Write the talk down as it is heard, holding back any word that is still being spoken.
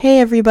Hey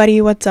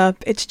everybody, what's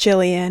up? It's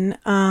Jillian.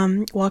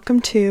 Welcome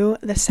to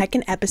the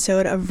second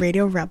episode of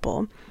Radio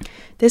Rebel.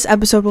 This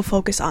episode will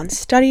focus on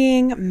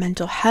studying,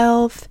 mental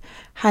health,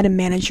 how to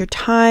manage your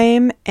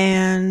time,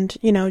 and,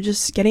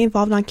 just getting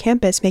involved on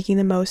campus, making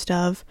the most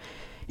of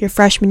your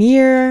freshman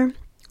year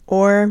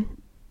or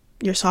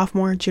your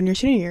sophomore, junior,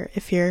 senior year,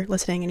 if you're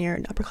listening and you're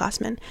an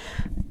upperclassman.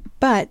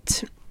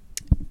 But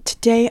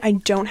today I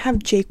don't have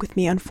Jake with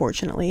me,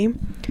 unfortunately.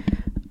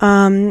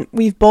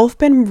 We've both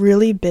been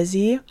really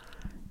busy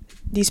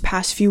these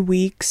past few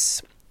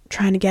weeks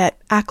trying to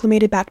get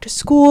acclimated back to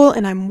school,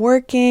 and I'm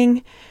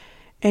working,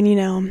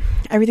 and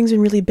everything's been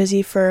really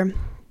busy for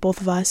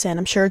both of us, and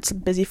I'm sure it's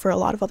busy for a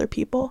lot of other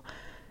people.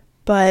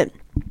 But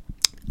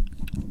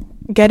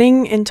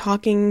getting and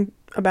talking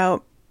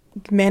about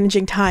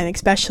managing time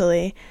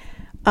especially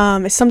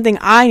is something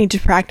I need to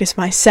practice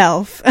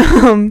myself.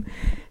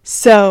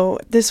 So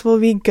this will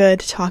be good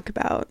to talk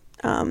about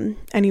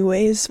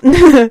anyways.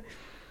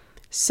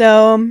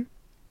 So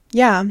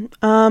yeah,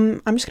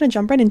 I'm just going to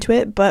jump right into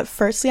it, but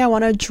firstly, I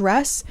want to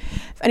address,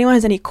 if anyone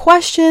has any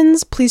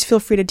questions, please feel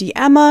free to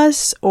DM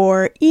us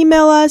or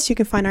email us. You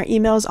can find our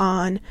emails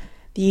on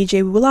the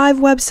JWoo Live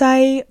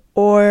website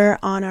or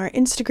on our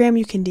Instagram.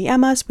 You can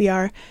DM us. We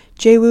are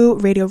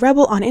JWoo Radio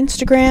Rebel on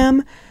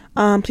Instagram.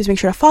 Please make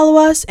sure to follow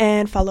us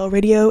and follow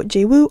Radio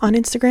JWoo on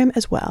Instagram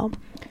as well.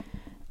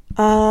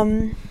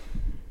 So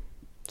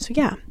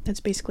yeah,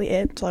 that's basically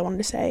it. That's all I wanted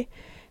to say.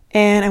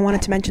 And I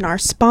wanted to mention our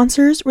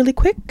sponsors really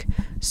quick.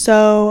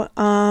 So,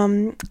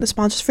 the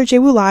sponsors for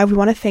JWoo Live, we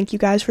want to thank you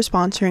guys for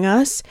sponsoring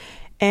us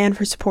and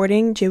for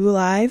supporting JWoo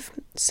Live.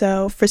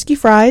 So, Frisky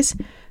Fries,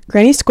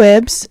 Granny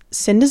Squibs,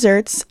 Sin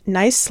Desserts,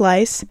 Nice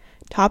Slice,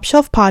 Top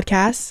Shelf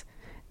Podcasts,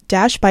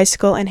 Dash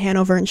Bicycle, and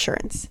Hanover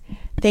Insurance.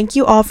 Thank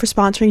you all for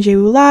sponsoring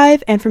JWoo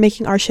Live and for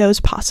making our shows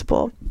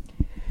possible.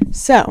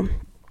 So,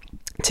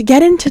 to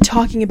get into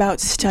talking about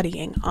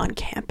studying on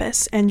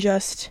campus and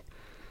just,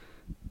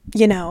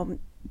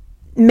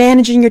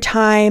 managing your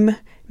time,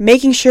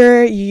 making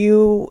sure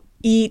you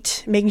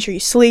eat, making sure you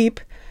sleep,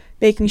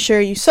 making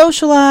sure you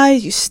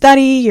socialize, you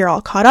study, you're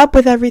all caught up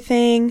with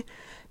everything,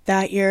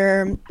 that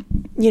you're,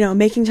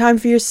 making time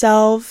for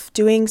yourself,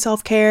 doing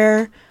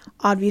self-care.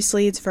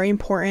 Obviously, it's very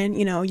important.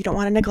 You don't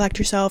want to neglect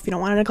yourself. You don't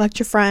want to neglect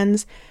your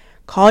friends.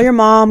 Call your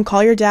mom,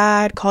 call your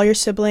dad, call your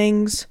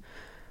siblings,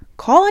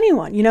 call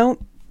anyone. You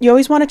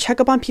always want to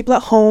check up on people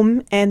at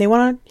home, and they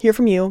want to hear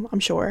from you, I'm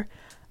sure.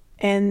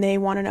 And they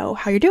want to know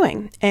how you're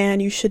doing,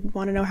 and you should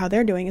want to know how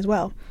they're doing as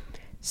well.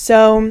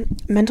 So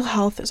mental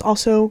health is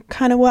also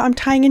kind of what I'm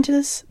tying into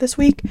this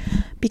week,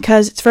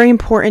 because it's very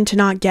important to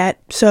not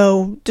get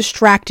so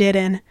distracted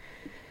and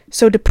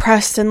so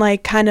depressed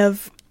and kind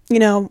of,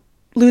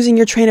 losing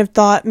your train of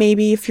thought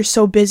maybe if you're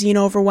so busy and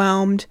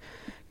overwhelmed,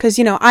 because,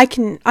 I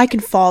can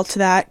fall to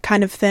that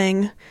kind of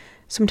thing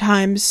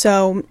sometimes.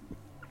 So,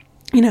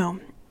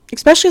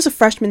 especially as a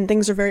freshman,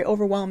 things are very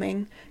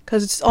overwhelming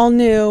because it's all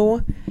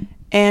new.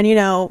 And,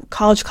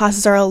 college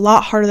classes are a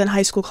lot harder than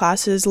high school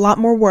classes, a lot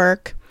more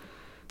work.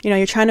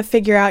 You're trying to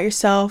figure out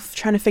yourself,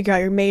 trying to figure out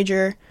your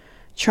major,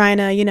 trying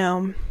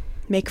to,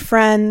 make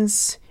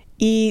friends,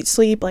 eat,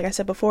 sleep, like I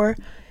said before.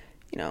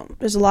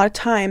 There's a lot of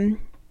time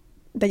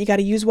that you got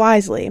to use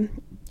wisely.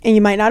 And you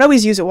might not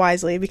always use it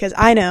wisely, because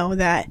I know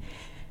that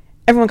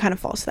everyone kind of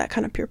falls to that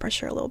kind of peer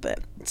pressure a little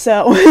bit.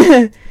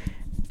 So,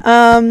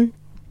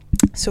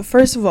 so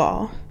first of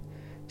all,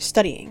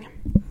 studying.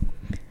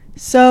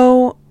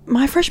 So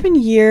my freshman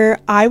year,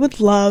 I would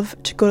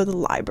love to go to the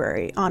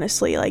library,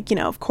 honestly.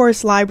 Of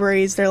course,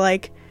 libraries, they're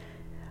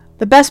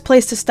the best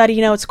place to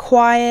study. It's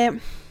quiet.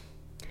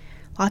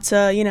 Lots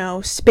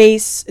of,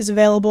 space is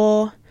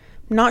available.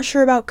 I'm not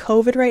sure about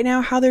COVID right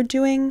now, how they're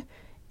doing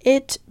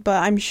it,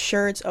 but I'm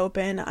sure it's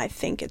open. I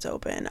think it's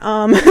open.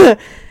 I'm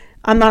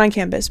not on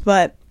campus,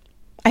 but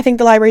I think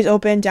the library's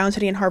open, Down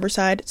City and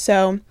Harborside.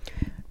 So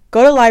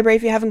go to the library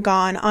if you haven't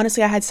gone.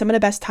 Honestly, I had some of the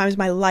best times of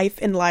my life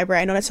in the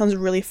library. I know that sounds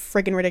really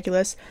friggin'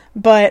 ridiculous,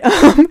 but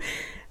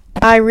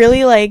I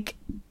really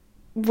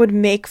would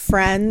make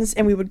friends,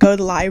 and we would go to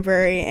the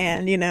library,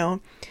 and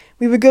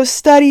we would go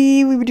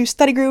study. We would do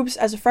study groups.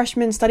 As a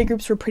freshman, study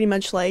groups were pretty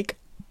much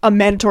a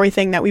mandatory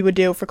thing that we would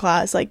do for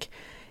class.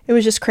 It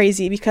was just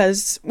crazy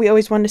because we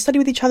always wanted to study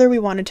with each other. We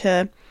wanted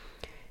to,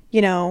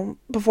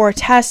 before a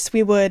test,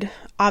 we would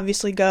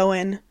obviously go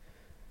and,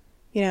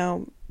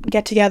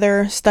 get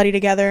together, study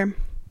together.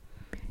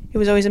 It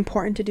was always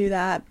important to do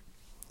that.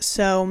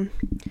 So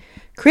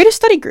create a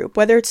study group,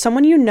 whether it's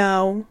someone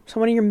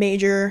someone in your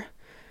major,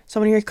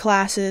 someone in your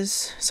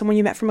classes, someone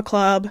you met from a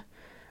club,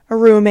 a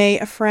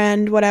roommate, a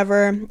friend,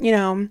 whatever.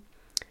 I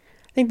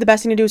think the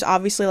best thing to do is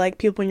obviously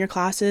people in your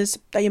classes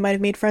that you might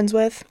have made friends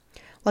with.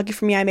 Lucky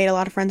for me, I made a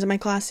lot of friends in my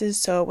classes,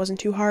 so it wasn't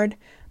too hard.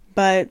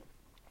 But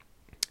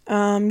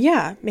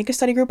make a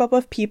study group up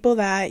of people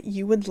that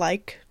you would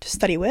like to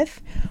study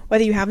with,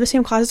 whether you have the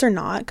same classes or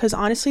not, because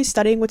honestly,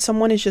 studying with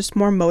someone is just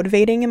more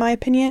motivating, in my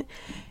opinion,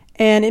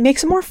 and it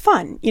makes it more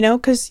fun,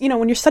 because,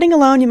 when you're studying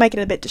alone, you might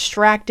get a bit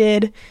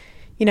distracted,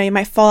 you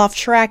might fall off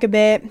track a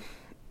bit,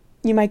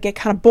 you might get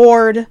kind of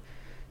bored,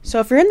 So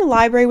if you're in the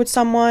library with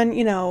someone,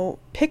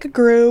 pick a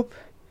group,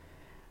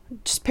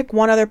 just pick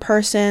one other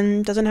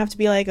person. Doesn't have to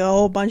be like a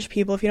whole bunch of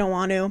people if you don't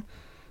want to.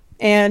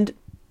 And,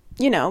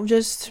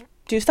 just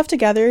do stuff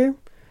together.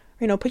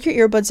 Put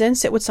your earbuds in,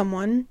 sit with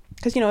someone,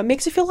 because, it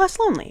makes you feel less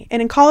lonely.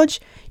 And in college,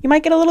 you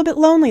might get a little bit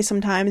lonely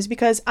sometimes,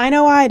 because I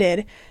know I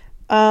did,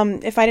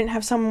 if I didn't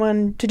have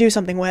someone to do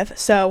something with.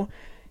 So,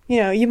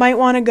 you might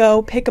want to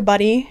go pick a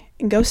buddy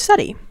and go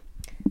study.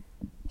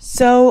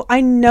 So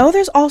I know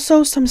there's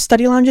also some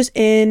study lounges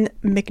in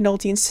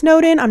McNulty and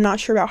Snowden. I'm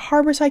not sure about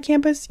Harborside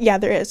campus. Yeah,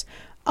 there is.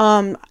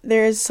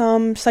 There's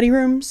some study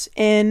rooms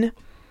in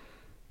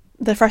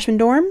the freshman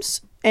dorms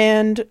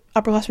and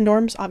upperclassmen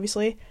dorms,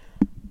 obviously.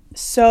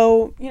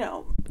 So,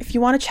 if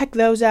you want to check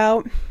those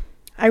out,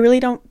 I really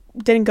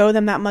didn't go to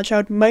them that much. I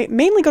would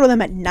mainly go to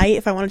them at night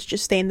if I wanted to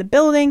just stay in the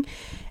building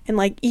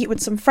and eat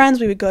with some friends.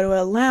 We would go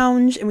to a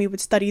lounge and we would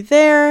study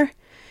there.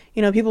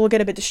 People will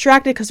get a bit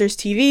distracted because there's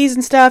TVs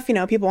and stuff.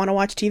 People want to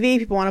watch TV,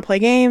 people want to play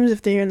games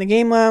if they're in the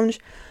game lounge.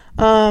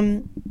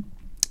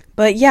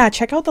 But yeah,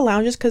 check out the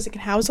lounges because it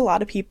can house a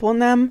lot of people in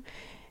them.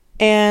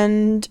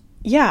 And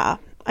yeah,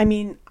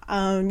 you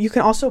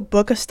can also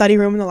book a study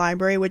room in the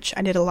library, which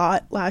I did a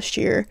lot last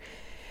year.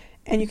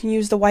 And you can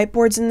use the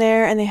whiteboards in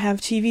there, and they have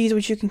TVs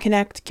which you can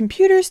connect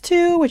computers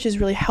to, which is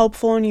really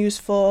helpful and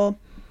useful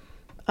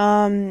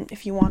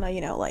if you want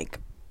to,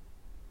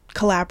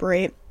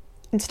 collaborate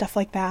and stuff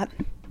like that.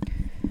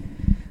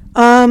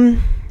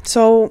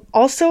 So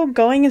also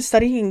going and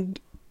studying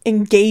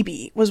in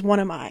Gaby was one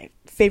of my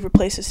favorite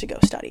places to go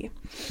study.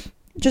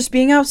 Just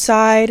being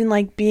outside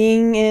and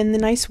being in the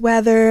nice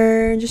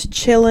weather and just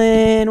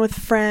chilling with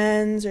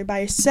friends or by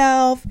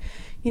yourself.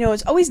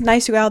 It's always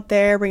nice to go out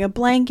there, bring a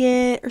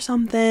blanket or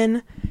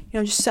something,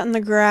 just sit in the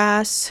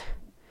grass.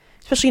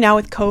 Especially now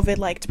with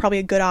COVID, it's probably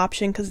a good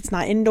option because it's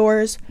not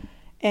indoors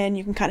and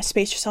you can kind of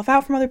space yourself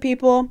out from other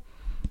people.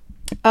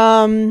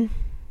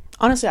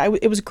 Honestly,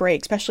 it was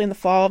great, especially in the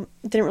fall.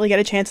 Didn't really get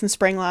a chance in the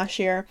spring last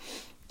year.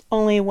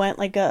 Only went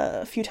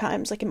a few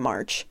times in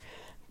March.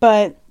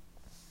 But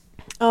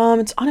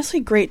it's honestly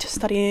great to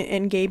study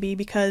in Gaby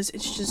because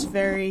it's just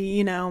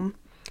very,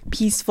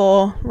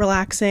 peaceful,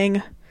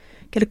 relaxing.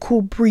 Get a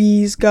cool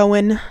breeze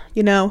going,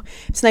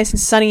 It's nice and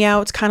sunny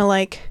out. It's kind of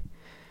I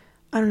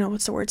don't know,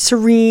 what's the word?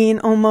 Serene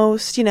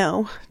almost,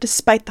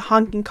 despite the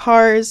honking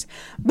cars.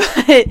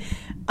 But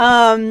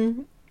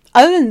other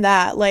than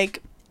that,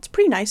 it's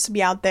pretty nice to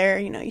be out there.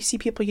 You see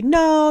people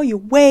you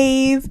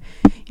wave,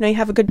 you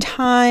have a good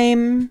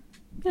time.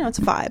 It's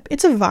a vibe.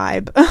 It's a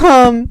vibe.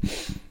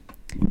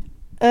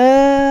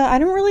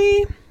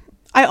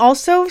 I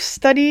also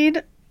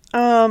studied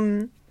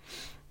in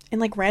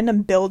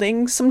random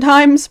buildings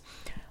sometimes.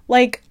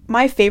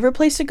 My favorite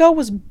place to go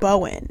was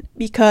Bowen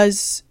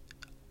because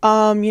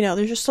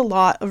there's just a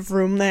lot of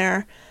room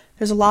there.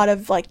 There's a lot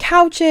of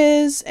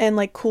couches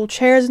and cool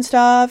chairs and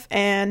stuff,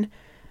 and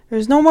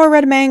there's no more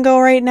Red Mango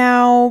right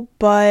now,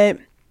 but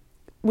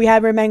we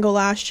had Red Mango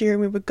last year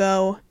and we would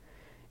go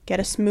get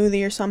a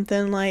smoothie or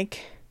something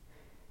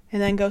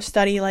and then go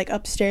study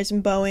upstairs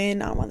in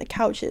Bowen on one of the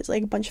couches, a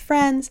bunch of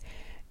friends.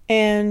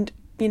 And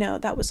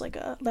that was a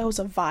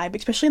vibe,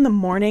 especially in the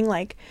morning.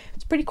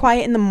 It's pretty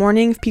quiet in the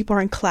morning if people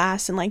are in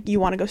class and you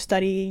want to go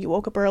study, you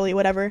woke up early,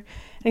 whatever.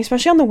 And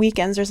especially on the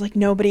weekends, there's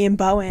nobody in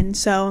Bowen,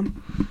 so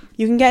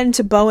you can get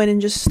into Bowen and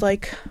just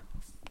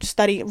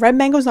study. Red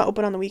Mango's not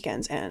open on the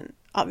weekends, and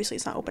obviously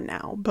it's not open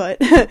now, but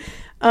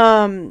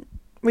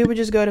we would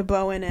just go to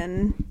Bowen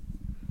and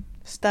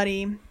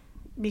study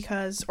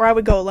or I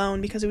would go alone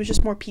because it was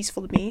just more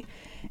peaceful to me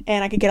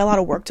and I could get a lot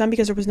of work done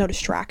because there was no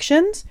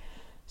distractions.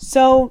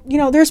 So,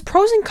 there's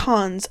pros and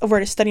cons of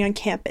where to study on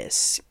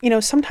campus.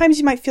 Sometimes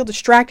you might feel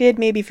distracted,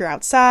 maybe if you're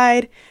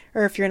outside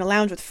or if you're in a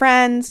lounge with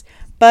friends,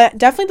 but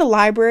definitely the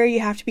library,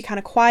 you have to be kind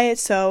of quiet.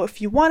 So if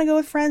you want to go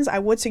with friends, I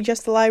would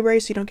suggest the library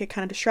so you don't get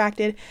kind of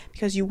distracted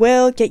because you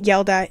will get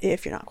yelled at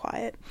if you're not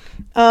quiet.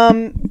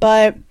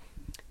 But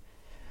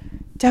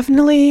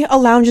definitely a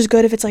lounge is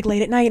good if it's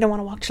late at night, you don't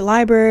want to walk to the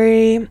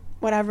library,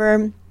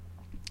 whatever,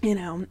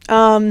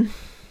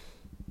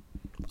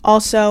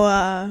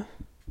 also,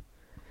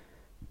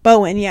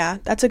 Bowen, yeah,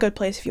 that's a good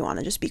place if you want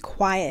to just be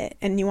quiet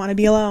and you want to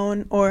be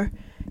alone, or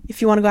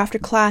if you want to go after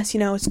class,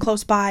 it's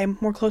close by,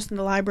 more close than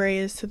the library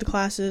is to the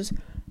classes,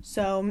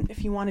 so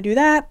if you want to do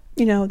that,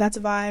 that's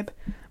a vibe.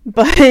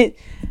 But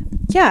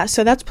yeah,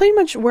 so that's pretty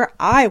much where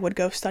I would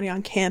go study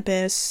on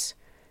campus,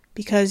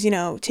 because,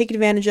 take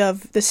advantage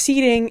of the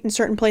seating in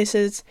certain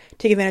places,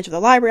 take advantage of the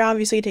library,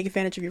 obviously, take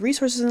advantage of your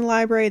resources in the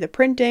library, the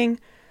printing.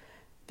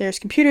 There's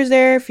computers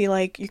there if you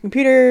your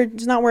computer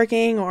is not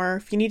working, or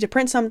if you need to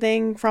print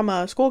something from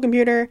a school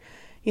computer,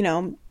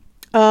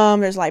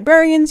 there's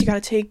librarians. You got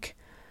to take,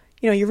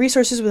 your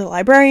resources with the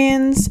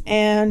librarians,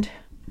 and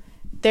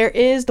there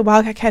is the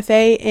Wildcat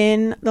Cafe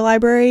in the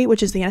library,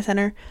 which is the Anna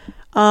Center.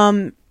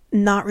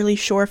 Not really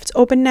sure if it's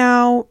open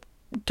now.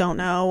 Don't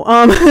know.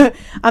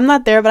 I'm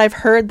not there, but I've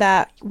heard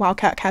that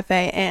Wildcat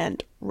Cafe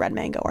and Red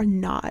Mango are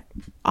not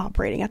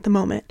operating at the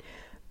moment.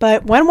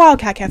 But when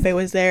Wildcat Cafe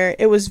was there,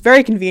 it was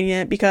very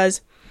convenient because,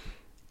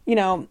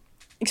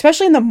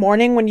 especially in the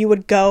morning when you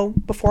would go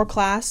before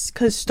class,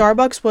 because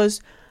Starbucks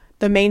was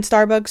the main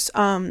Starbucks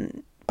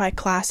by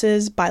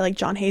classes, by like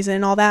John Hazen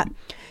and all that.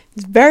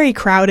 It's very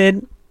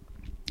crowded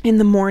in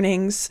the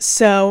mornings.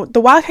 So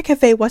the Wildcat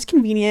Cafe was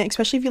convenient,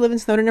 especially if you live in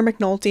Snowden or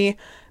McNulty,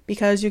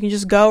 because you can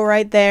just go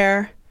right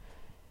there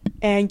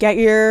and get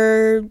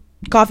your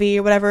coffee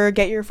or whatever,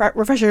 get your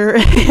refresher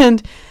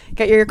and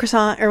get your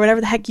croissant or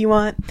whatever the heck you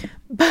want.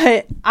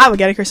 But I would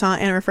get a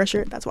croissant and a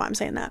refresher. That's why I'm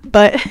saying that.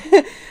 But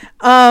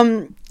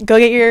go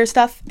get your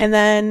stuff and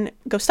then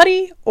go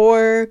study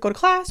or go to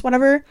class,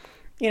 whatever,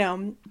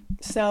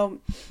 So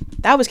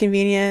that was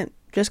convenient.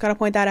 Just gotta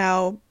point that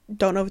out.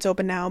 Don't know if it's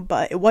open now,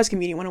 but it was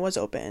convenient when it was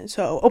open.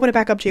 So open it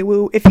back up,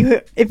 JWU,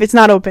 if it's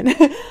not open.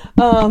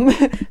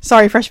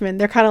 Sorry, freshmen.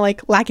 They're kind of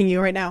like lacking you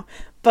right now.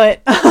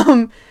 But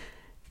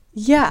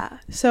yeah,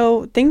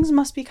 so things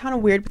must be kind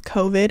of weird with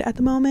COVID at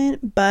the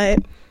moment, but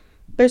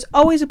there's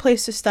always a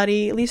place to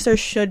study. At least there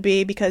should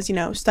be, because,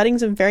 studying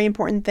is a very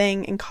important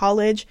thing in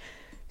college.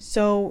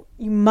 So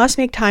you must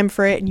make time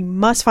for it, and you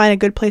must find a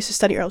good place to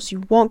study, or else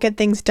you won't get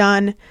things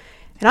done.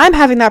 And I'm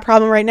having that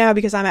problem right now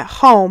because I'm at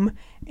home,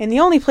 and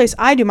the only place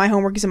I do my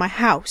homework is in my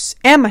house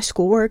and my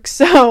schoolwork.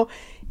 So,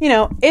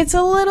 it's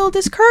a little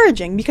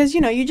discouraging because,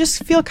 you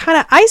just feel kind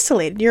of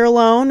isolated. You're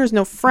alone. There's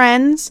no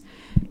friends.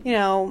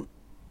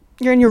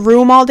 You're in your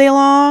room all day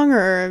long,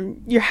 or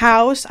your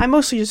house. I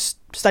mostly just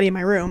study in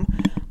my room.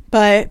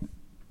 But,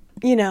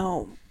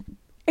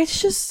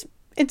 it's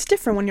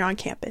different when you're on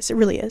campus. It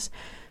really is.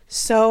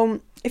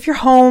 So if you're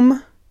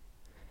home,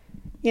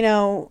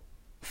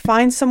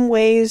 find some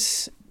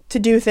ways to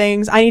do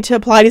things. I need to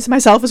apply this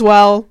myself as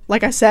well,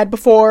 like I said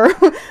before.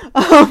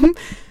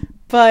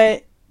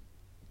 But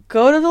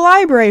go to the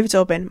library if it's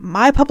open.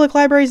 My public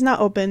library is not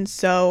open,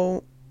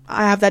 so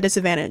I have that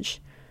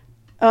disadvantage.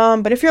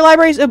 But if your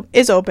library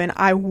is open,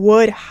 I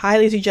would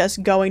highly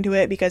suggest going to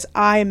it, because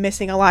I am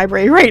missing a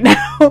library right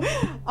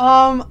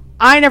now.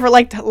 I never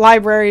liked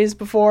libraries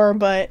before,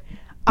 but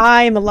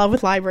I am in love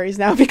with libraries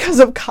now because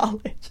of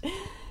college.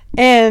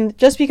 And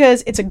just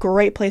because it's a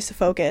great place to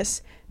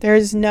focus,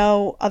 there's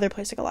no other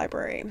place like a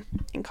library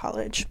in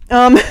college.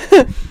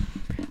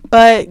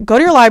 But go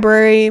to your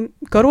library,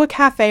 go to a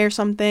cafe or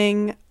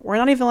something. We're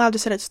not even allowed to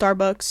sit at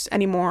Starbucks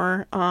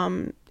anymore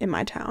in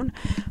my town.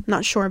 I'm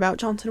not sure about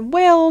Johnson &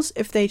 Wales,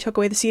 if they took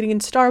away the seating in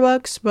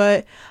Starbucks,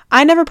 but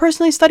I never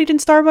personally studied in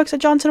Starbucks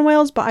at Johnson &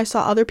 Wales, but I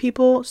saw other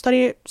people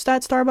study at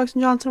Starbucks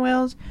in Johnson &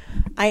 Wales.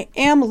 I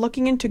am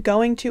looking into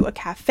going to a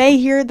cafe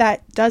here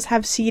that does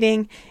have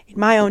seating in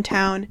my own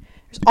town.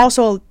 There's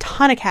also a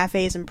ton of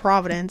cafes in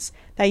Providence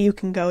that you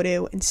can go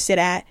to and sit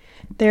at.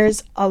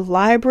 There's a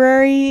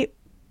library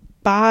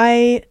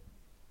by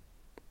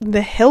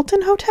the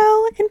Hilton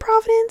Hotel in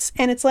Providence,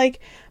 and it's like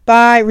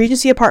by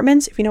Regency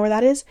Apartments, if you know where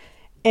that is.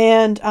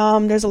 And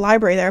there's a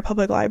library there, a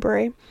public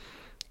library,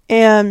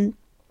 and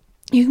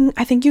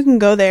I think you can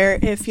go there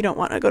if you don't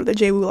want to go to the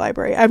JWU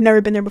library. I've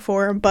never been there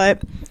before,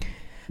 but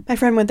my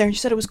friend went there and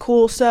she said it was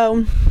cool,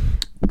 so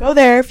go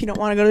there if you don't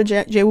want to go to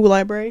the JWU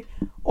library,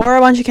 or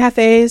a bunch of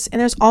cafes. And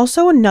there's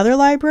also another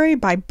library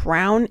by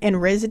Brown and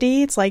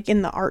RISD. It's like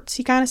in the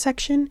artsy kind of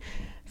section.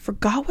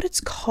 Forgot what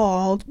it's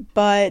called,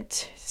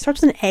 but it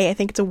starts with an A. I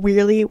think it's a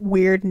really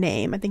weird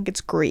name. I think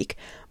it's Greek,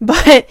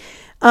 but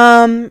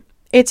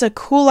it's a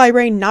cool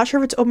library. Not sure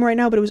if it's open right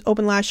now, but it was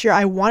open last year.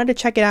 I wanted to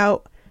check it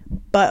out,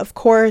 but of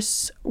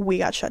course we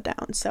got shut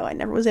down, so I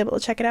never was able to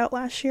check it out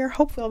last year.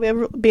 Hopefully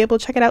I'll be able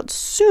to check it out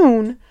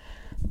soon.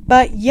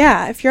 But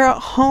yeah, if you're at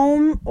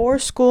home or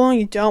school and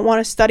you don't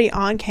want to study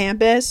on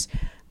campus,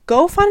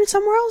 go find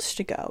somewhere else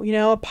to go.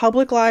 A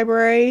public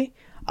library,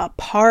 a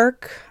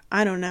park,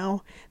 I don't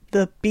know,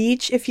 the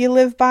beach if you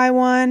live by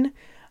one,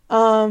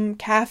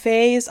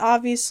 cafes,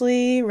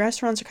 obviously.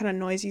 Restaurants are kind of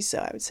noisy, so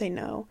I would say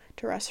no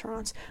to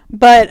restaurants.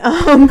 But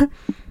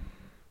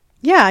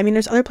yeah,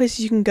 there's other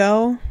places you can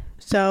go,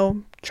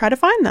 so try to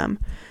find them,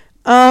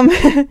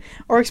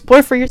 or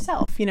explore for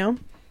yourself. Yeah,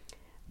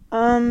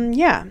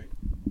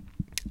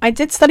 I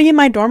did study in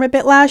my dorm a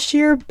bit last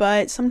year,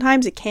 but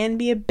sometimes it can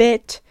be a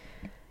bit,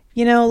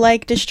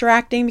 like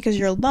distracting because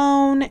you're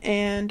alone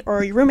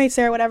or your roommate's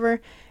there or whatever.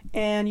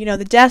 And,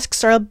 the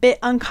desks are a bit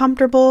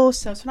uncomfortable.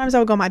 So sometimes I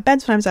would go on my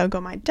bed, sometimes I would go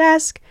on my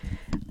desk.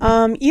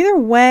 Either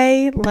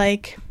way,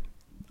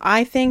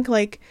 I think,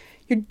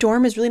 your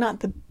dorm is really not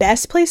the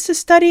best place to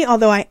study,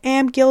 although I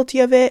am guilty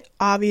of it,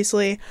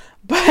 obviously.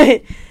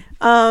 But,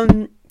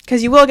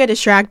 because you will get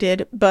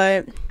distracted.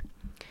 But,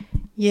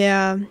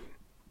 yeah.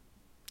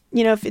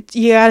 If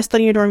you gotta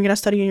study in your dorm, you gotta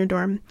study in your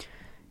dorm.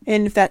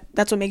 And if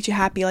that's what makes you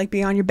happy,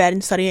 being on your bed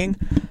and studying.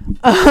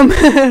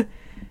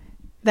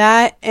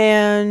 That,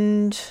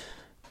 and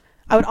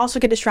I would also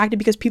get distracted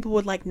because people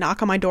would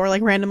knock on my door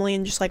randomly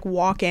and just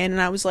walk in,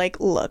 and I was like,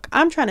 look,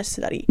 I'm trying to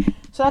study.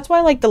 So that's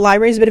why the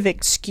library is a bit of an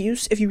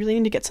excuse. If you really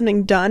need to get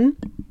something done,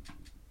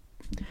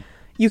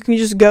 you can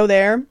just go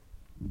there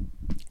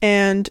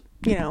and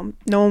no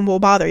one will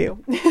bother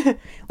you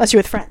unless you're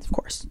with friends, of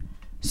course.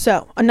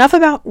 So enough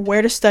about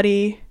where to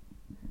study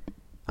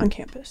on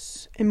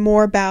campus and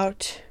more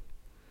about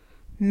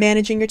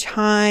managing your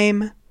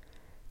time,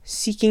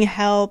 seeking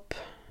help,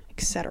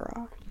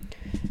 etc.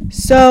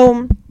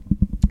 So,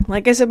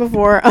 like I said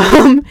before,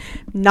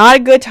 not a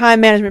good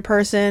time management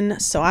person,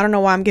 so I don't know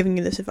why I'm giving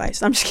you this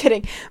advice. I'm just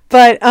kidding.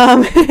 But,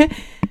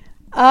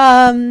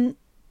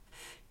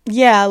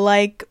 yeah,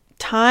 like,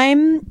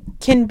 time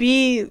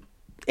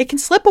it can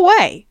slip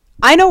away.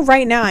 I know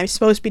right now I'm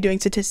supposed to be doing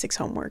statistics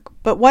homework,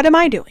 but what am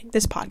I doing?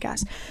 This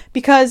podcast.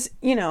 Because,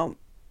 you don't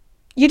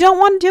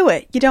want to do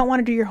it. You don't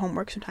want to do your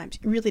homework sometimes.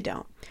 You really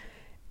don't.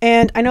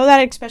 And I know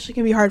that especially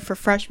can be hard for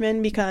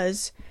freshmen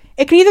because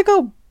it can either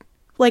go,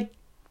 like,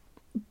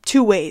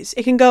 two ways.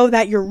 It can go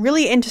that you're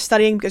really into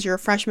studying because you're a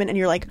freshman and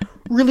you're, like,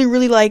 really,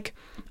 really, like,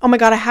 oh my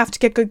god, I have to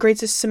get good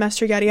grades this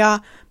semester, yada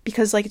yada,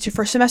 because, like, it's your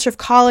first semester of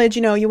college,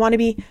 you want to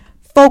be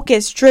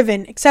focused,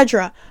 driven,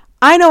 etc.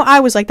 I know I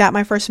was like that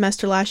my first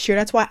semester last year.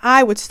 That's why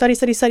I would study.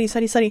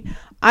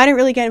 I didn't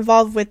really get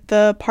involved with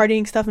the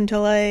partying stuff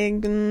until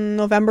like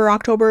November,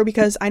 October,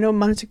 because I know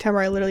month of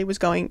September I literally was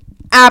going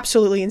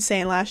absolutely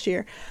insane last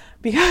year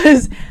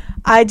because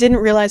I didn't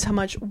realize how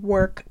much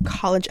work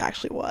college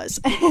actually was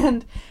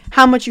and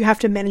how much you have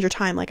to manage your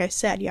time. Like I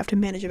said, you have to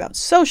manage about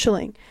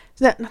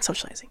socializing,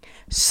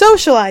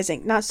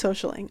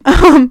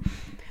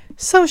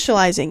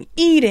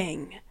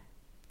 eating,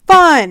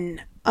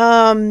 fun,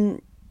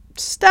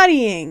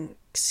 studying,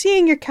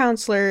 seeing your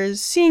counselors,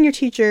 seeing your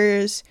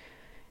teachers,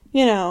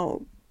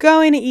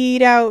 going to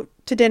eat out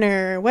to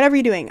dinner, whatever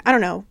you're doing. I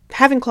don't know,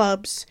 having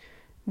clubs,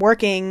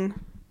 working.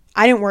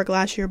 I didn't work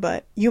last year,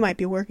 but you might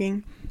be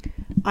working.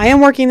 I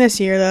am working this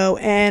year, though,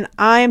 and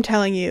I am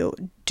telling you,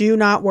 do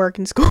not work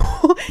in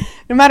school.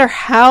 No matter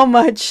how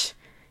much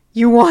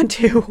you want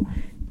to,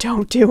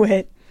 don't do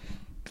it.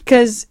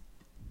 Because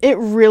it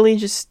really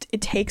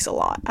it takes a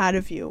lot out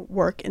of you,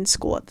 work and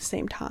school at the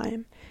same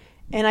time.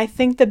 And I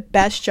think the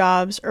best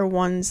jobs are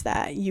ones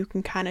that you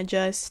can kind of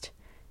just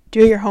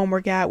do your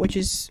homework at, which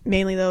is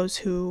mainly those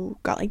who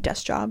got like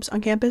desk jobs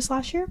on campus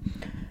last year.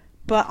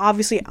 But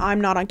obviously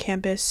I'm not on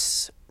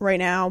campus right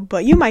now,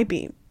 but you might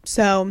be.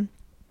 So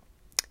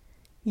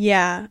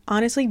yeah,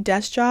 honestly,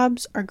 desk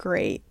jobs are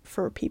great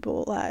for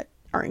people that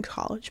are in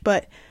college.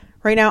 But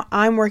right now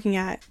I'm working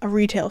at a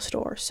retail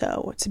store,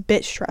 so it's a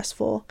bit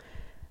stressful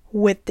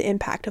with the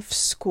impact of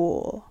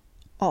school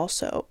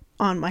also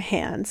on my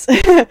hands.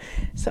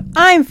 So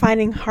I'm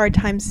finding hard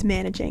times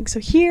managing. So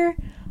here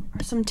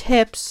are some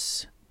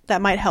tips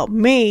that might help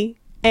me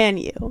and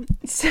you.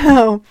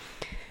 So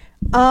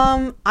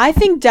I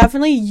think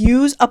definitely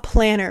use a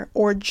planner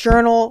or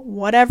journal,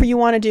 whatever you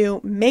want to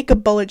do. Make a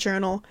bullet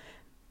journal.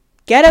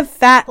 Get a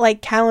fat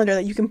like calendar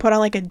that you can put on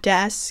like a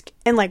desk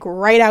and like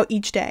write out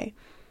each day.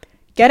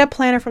 Get a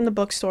planner from the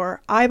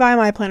bookstore. I buy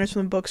my planners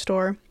from the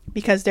bookstore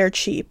because they're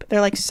cheap. They're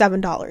like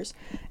 $7.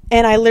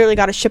 And I literally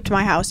got it shipped to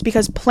my house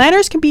because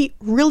planners can be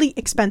really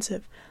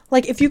expensive.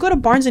 Like if you go to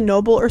Barnes &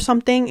 Noble or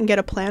something and get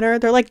a planner,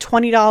 they're like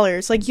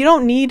 $20. Like you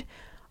don't need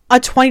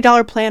a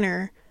 $20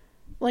 planner.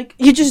 Like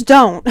you just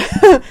don't.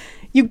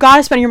 You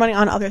gotta spend your money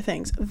on other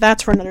things.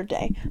 That's for another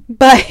day.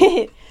 But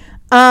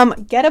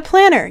get a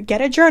planner, get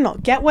a journal,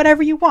 get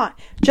whatever you want.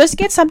 Just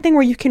get something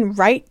where you can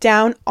write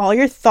down all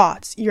your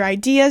thoughts, your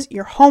ideas,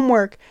 your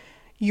homework,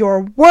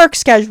 your work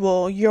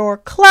schedule, your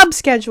club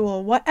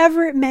schedule,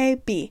 whatever it may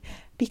be.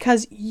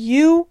 Because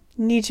you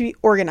need to be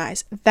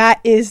organized. That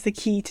is the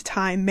key to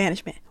time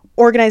management.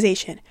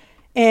 Organization.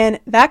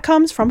 And that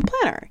comes from a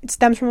planner. It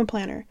stems from a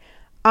planner.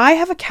 I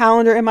have a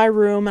calendar in my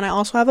room and I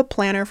also have a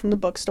planner from the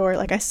bookstore,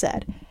 like I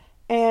said.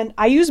 And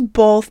I use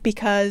both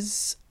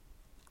because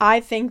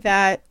I think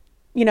that,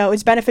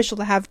 it's beneficial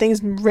to have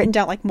things written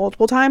down like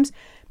multiple times.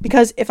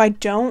 Because if I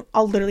don't,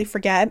 I'll literally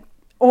forget.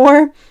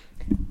 Or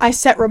I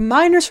set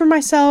reminders for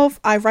myself.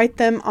 I write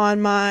them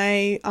on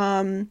my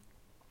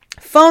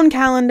phone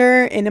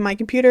calendar and in my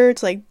computer.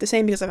 It's like the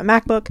same because I have a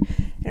MacBook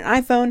and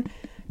an iPhone.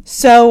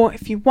 So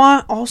if you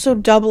want, also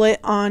double it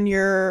on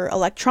your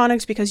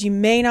electronics because you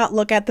may not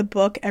look at the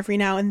book every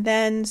now and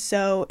then.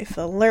 So if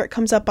an alert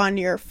comes up on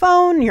your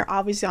phone, you're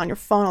obviously on your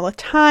phone all the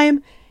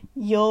time,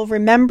 you'll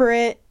remember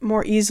it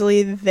more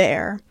easily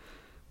there.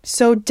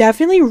 So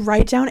definitely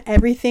write down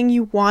everything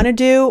you want to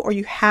do or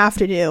you have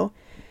to do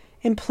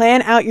and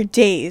plan out your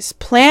days.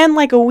 Plan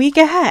like a week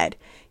ahead.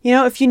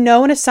 If you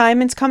know an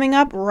assignment's coming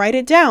up, write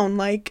it down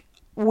like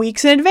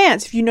weeks in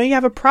advance. If you know you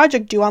have a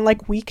project due on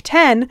like week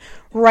 10,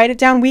 write it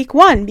down week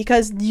 1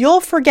 because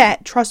you'll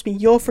forget. Trust me,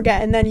 you'll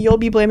forget. And then you'll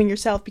be blaming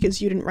yourself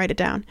because you didn't write it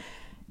down.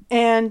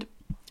 And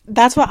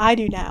that's what I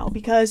do now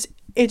because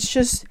it's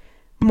just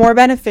more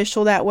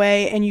beneficial that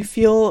way and you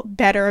feel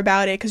better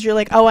about it because you're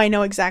like, oh, I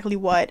know exactly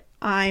what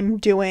I'm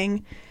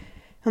doing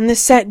on this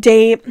set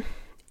date.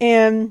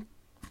 And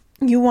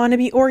you want to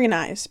be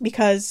organized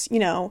because,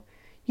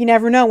 you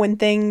never know when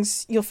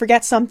you'll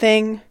forget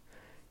something,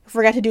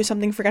 forget to do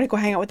something, forget to go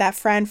hang out with that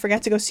friend,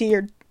 forget to go see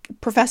your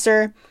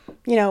professor.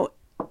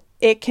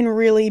 It can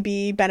really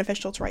be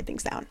beneficial to write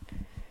things down.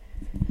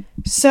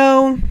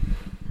 So,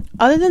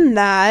 other than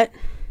that,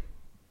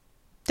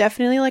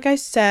 definitely, like I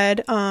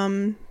said,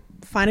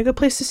 find a good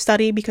place to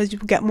study because you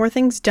will get more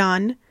things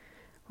done.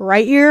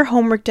 Write your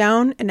homework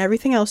down and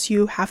everything else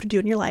you have to do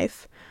in your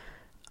life.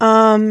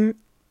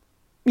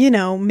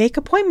 make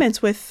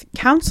appointments with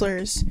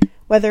counselors,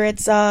 whether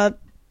it's a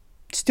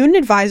student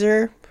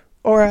advisor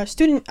or a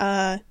student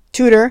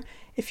tutor.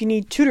 If you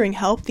need tutoring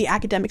help, the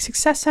Academic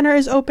Success Center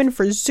is open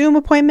for Zoom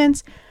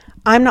appointments.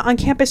 I'm not on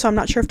campus, so I'm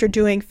not sure if they're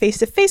doing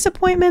face-to-face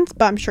appointments,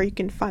 but I'm sure you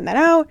can find that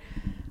out.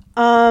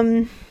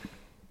 I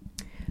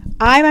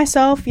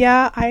myself,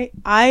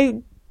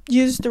 I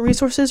used the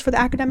resources for the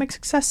Academic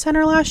Success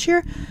Center last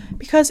year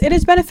because it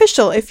is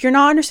beneficial. If you're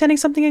not understanding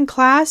something in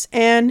class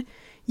and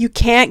you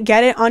can't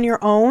get it on your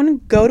own,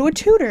 go to a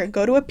tutor,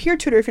 go to a peer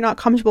tutor if you're not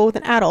comfortable with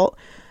an adult,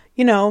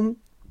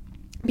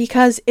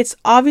 because it's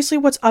obviously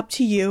what's up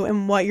to you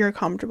and what you're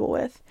comfortable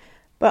with.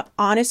 But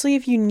honestly,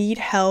 if you need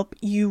help,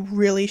 you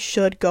really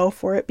should go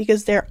for it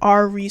because there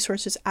are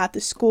resources at the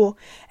school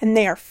and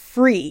they are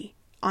free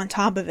on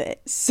top of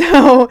it.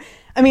 So,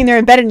 they're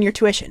embedded in your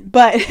tuition,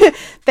 but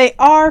they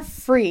are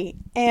free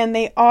and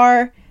they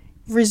are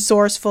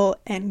resourceful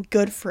and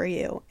good for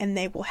you, and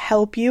they will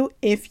help you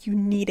if you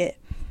need it.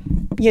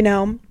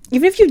 Even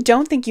if you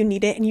don't think you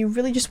need it and you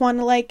really just want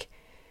to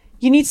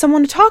you need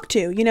someone to talk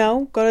to,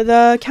 go to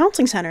the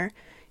counseling center.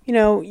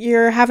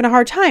 You're having a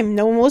hard time,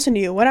 no one will listen to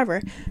you,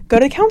 whatever. Go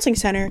to the counseling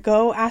center,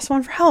 go ask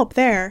someone for help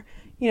there,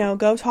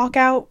 go talk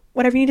out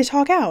whatever you need to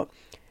talk out.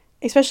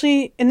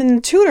 Especially in the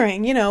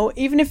tutoring,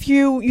 even if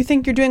you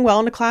think you're doing well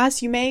in a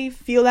class, you may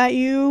feel that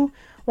you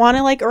want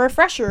to a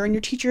refresher and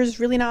your teacher is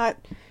really not,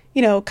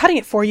 cutting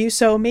it for you.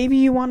 So maybe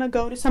you want to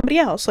go to somebody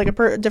else, a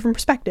different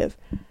perspective.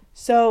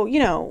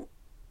 So,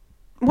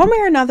 one way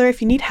or another,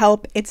 if you need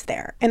help, it's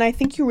there. And I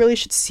think you really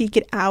should seek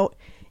it out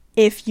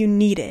if you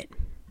need it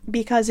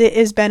because it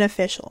is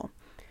beneficial.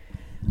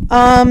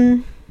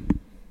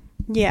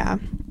 Yeah.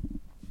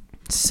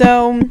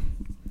 So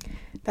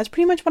that's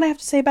pretty much what I have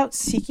to say about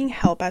seeking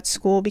help at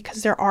school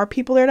because there are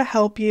people there to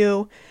help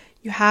you.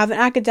 You have an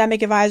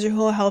academic advisor who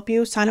will help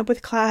you sign up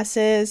with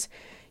classes.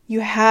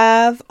 You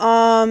have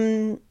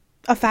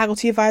a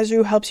faculty advisor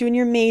who helps you in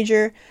your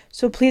major.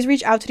 So please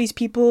reach out to these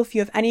people if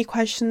you have any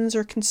questions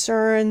or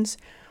concerns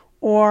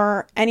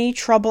or any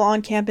trouble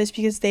on campus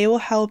because they will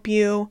help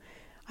you.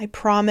 I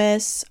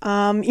promise.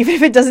 Even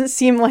if it doesn't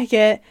seem like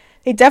it,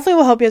 they definitely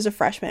will help you as a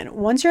freshman.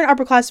 Once you're an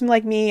upperclassman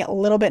like me, a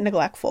little bit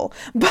neglectful.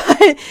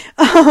 But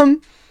other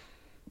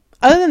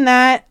than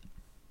that,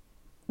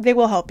 they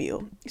will help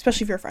you,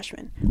 especially if you're a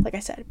freshman, like I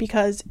said,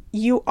 because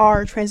you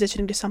are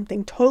transitioning to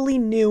something totally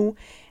new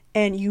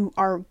and you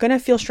are going to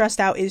feel stressed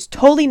out. It is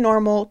totally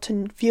normal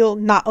to feel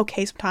not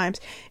okay sometimes.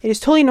 It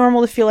is totally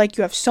normal to feel like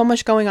you have so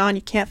much going on,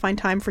 you can't find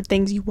time for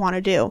things you want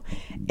to do.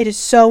 It is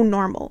so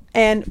normal.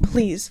 And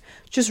please,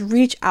 just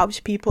reach out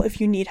to people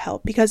if you need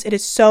help because it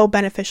is so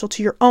beneficial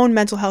to your own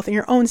mental health and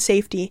your own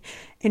safety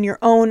and your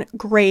own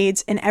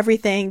grades and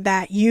everything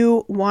that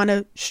you want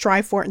to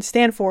strive for and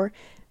stand for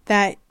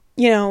that,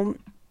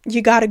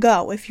 you got to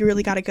go if you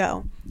really got to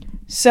go.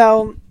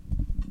 So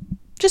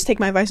just take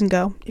my advice and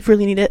go if you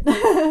really need it.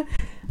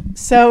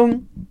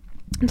 So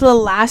the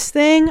last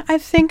thing I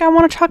think I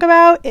want to talk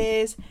about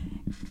is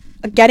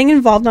getting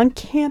involved on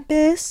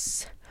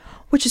campus,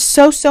 which is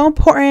so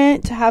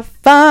important to have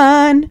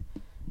fun.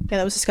 Yeah,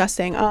 that was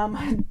disgusting.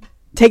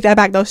 Take that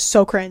back. That was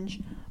so cringe.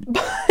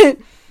 But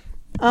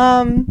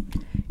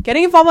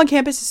getting involved on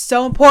campus is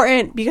so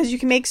important because you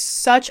can make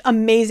such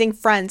amazing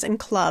friends and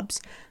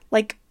clubs,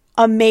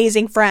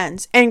 amazing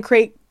friends, and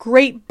create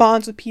great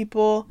bonds with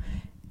people.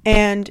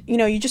 And,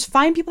 you just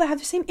find people that have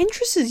the same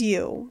interests as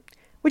you,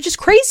 which is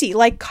crazy.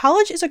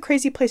 College is a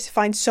crazy place to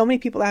find so many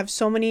people that have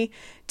so many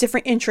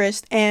different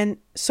interests and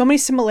so many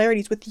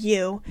similarities with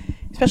you,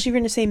 especially if you're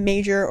in the same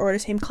major or the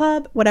same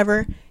club,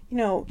 whatever.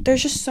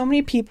 There's just so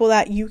many people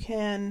that you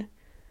can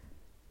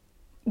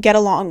get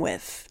along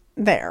with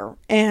there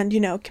and,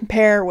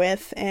 compare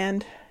with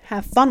and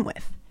have fun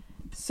with.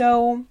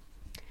 So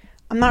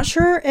I'm not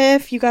sure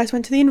if you guys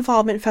went to the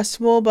Involvement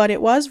Festival, but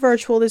it was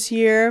virtual this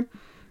year.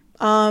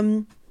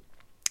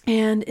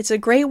 And it's a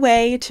great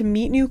way to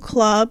meet new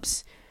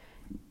clubs,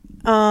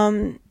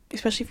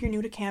 especially if you're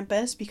new to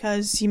campus,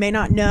 because you may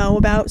not know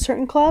about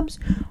certain clubs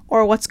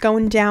or what's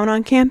going down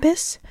on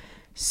campus.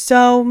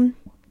 So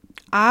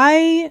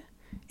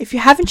if you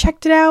haven't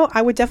checked it out,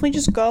 I would definitely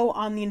just go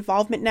on the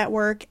Involvement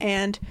Network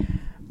and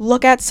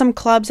look at some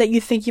clubs that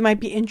you think you might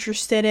be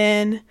interested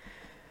in.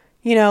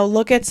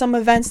 Look at some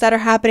events that are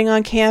happening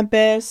on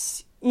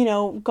campus.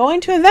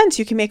 Going to events,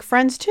 you can make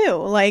friends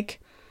too.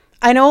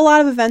 I know a lot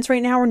of events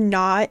right now are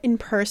not in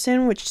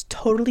person, which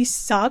totally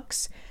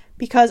sucks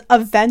because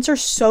events are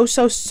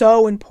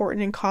so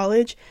important in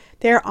college.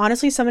 They're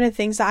honestly some of the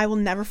things that I will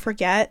never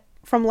forget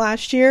from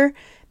last year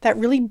that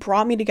really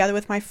brought me together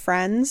with my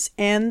friends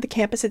and the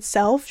campus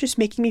itself, just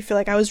making me feel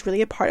like I was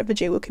really a part of the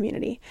JWU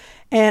community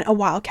and a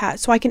Wildcat.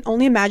 So I can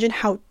only imagine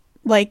how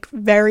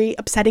very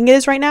upsetting it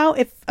is right now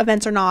if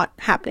events are not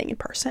happening in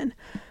person.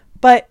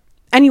 But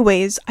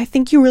anyways, I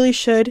think you really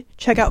should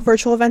check out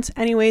virtual events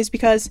anyways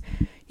because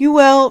you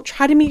will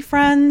try to meet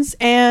friends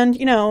and,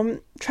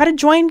 try to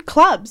join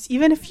clubs.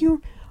 Even if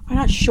you are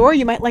not sure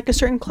you might like a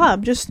certain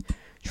club, just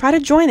try to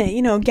join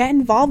it, get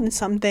involved in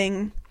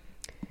something.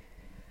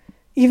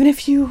 Even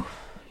if you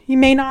you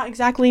may not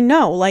exactly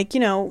know. Like,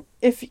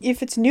 if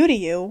it's new to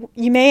you,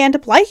 you may end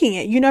up liking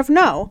it. You never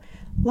know.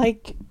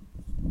 Like,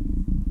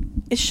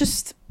 it's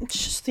just,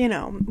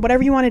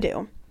 whatever you want to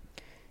do.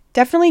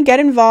 Definitely get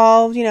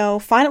involved,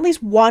 find at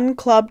least one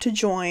club to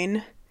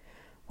join,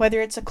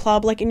 whether it's a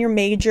club like in your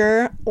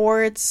major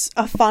or it's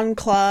a fun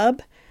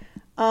club,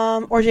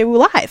 or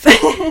JWU Live.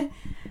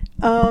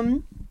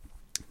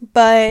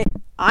 But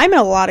I'm in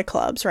a lot of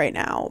clubs right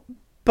now,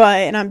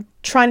 and I'm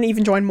trying to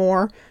even join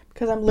more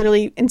because I'm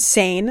literally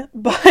insane,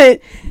 but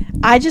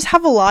I just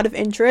have a lot of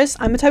interests.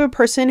 I'm the type of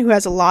person who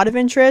has a lot of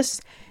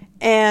interests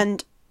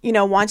and,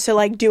 wants to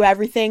like do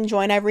everything,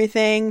 join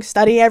everything,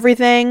 study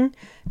everything.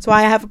 That's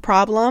why I have a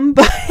problem.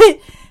 But,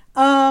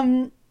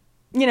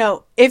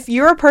 if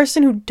you're a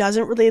person who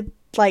doesn't really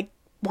like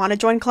want to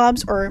join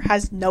clubs or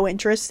has no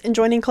interest in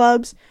joining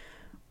clubs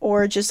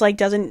or just like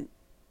doesn't,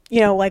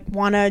 like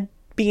want to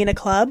be in a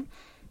club,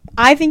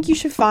 I think you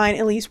should find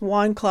at least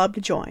one club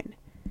to join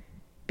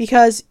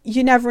because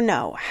you never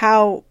know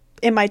how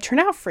it might turn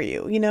out for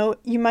you.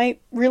 You might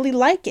really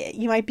like it.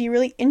 You might be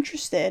really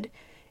interested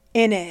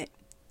in it.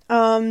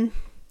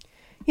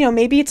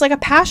 Maybe it's like a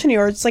passion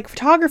or it's like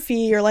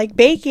photography or like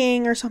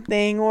baking or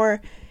something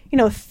or,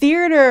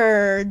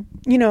 theater,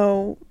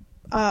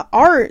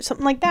 art,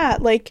 something like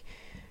that. Like,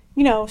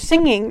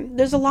 singing.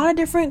 There's a lot of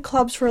different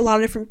clubs for a lot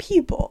of different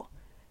people.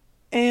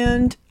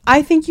 And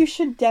I think you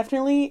should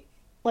definitely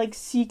like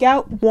seek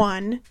out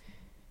one,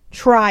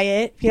 try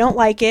it. If you don't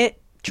like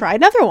it, try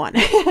another one.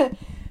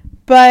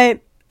 But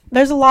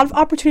there's a lot of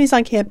opportunities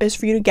on campus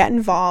for you to get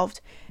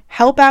involved,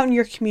 help out in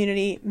your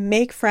community,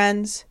 make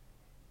friends,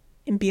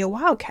 and be a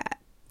wildcat,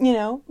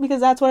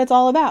 because that's what it's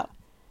all about.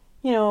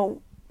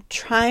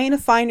 Trying to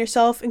find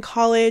yourself in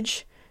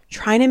college,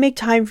 trying to make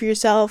time for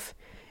yourself,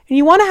 and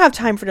you want to have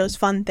time for those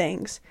fun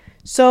things.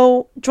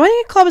 So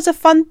joining a club is a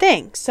fun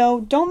thing.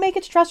 So don't make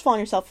it stressful on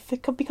yourself.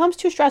 If it becomes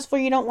too stressful,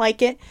 you don't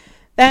like it,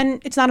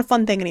 then it's not a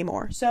fun thing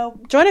anymore. So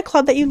join a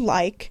club that you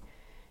like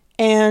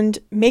and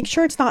make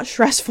sure it's not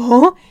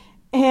stressful.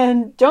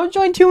 And don't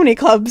join too many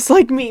clubs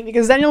like me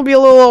because then you'll be a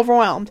little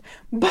overwhelmed.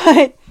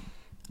 But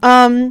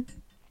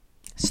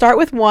start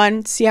with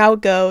one, see how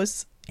it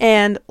goes,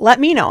 and let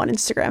me know on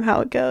Instagram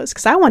how it goes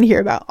because I want to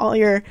hear about all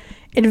your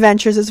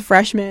adventures as a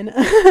freshman.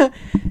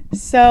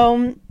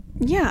 So,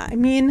 yeah,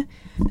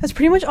 that's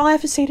pretty much all I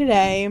have to say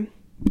today.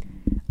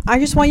 I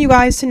just want you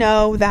guys to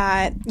know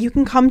that you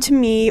can come to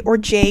me or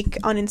Jake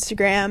on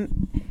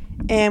Instagram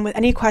and with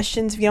any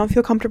questions if you don't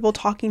feel comfortable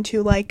talking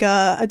to like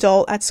a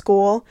adult at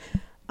school.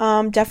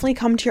 Definitely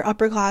come to your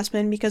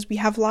upperclassmen because we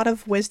have a lot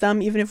of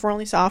wisdom even if we're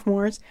only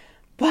sophomores.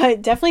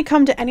 But definitely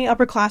come to any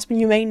upperclassmen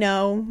you may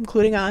know,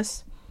 including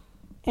us,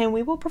 and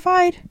we will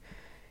provide,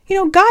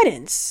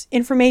 guidance,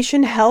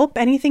 information, help,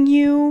 anything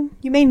you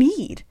may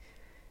need.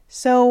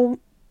 So,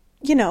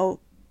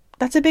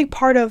 that's a big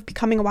part of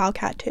becoming a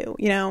wildcat too,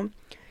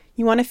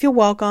 You want to feel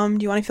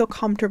welcomed, you want to feel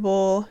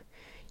comfortable,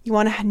 you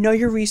want to know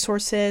your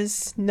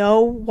resources,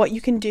 know what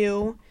you can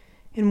do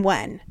and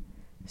when.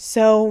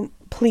 So,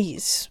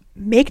 please,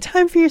 make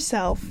time for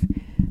yourself,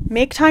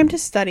 make time to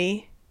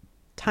study,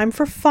 time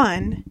for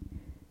fun,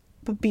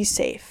 but be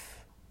safe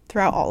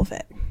throughout all of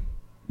it.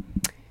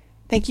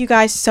 Thank you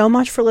guys so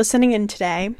much for listening in today.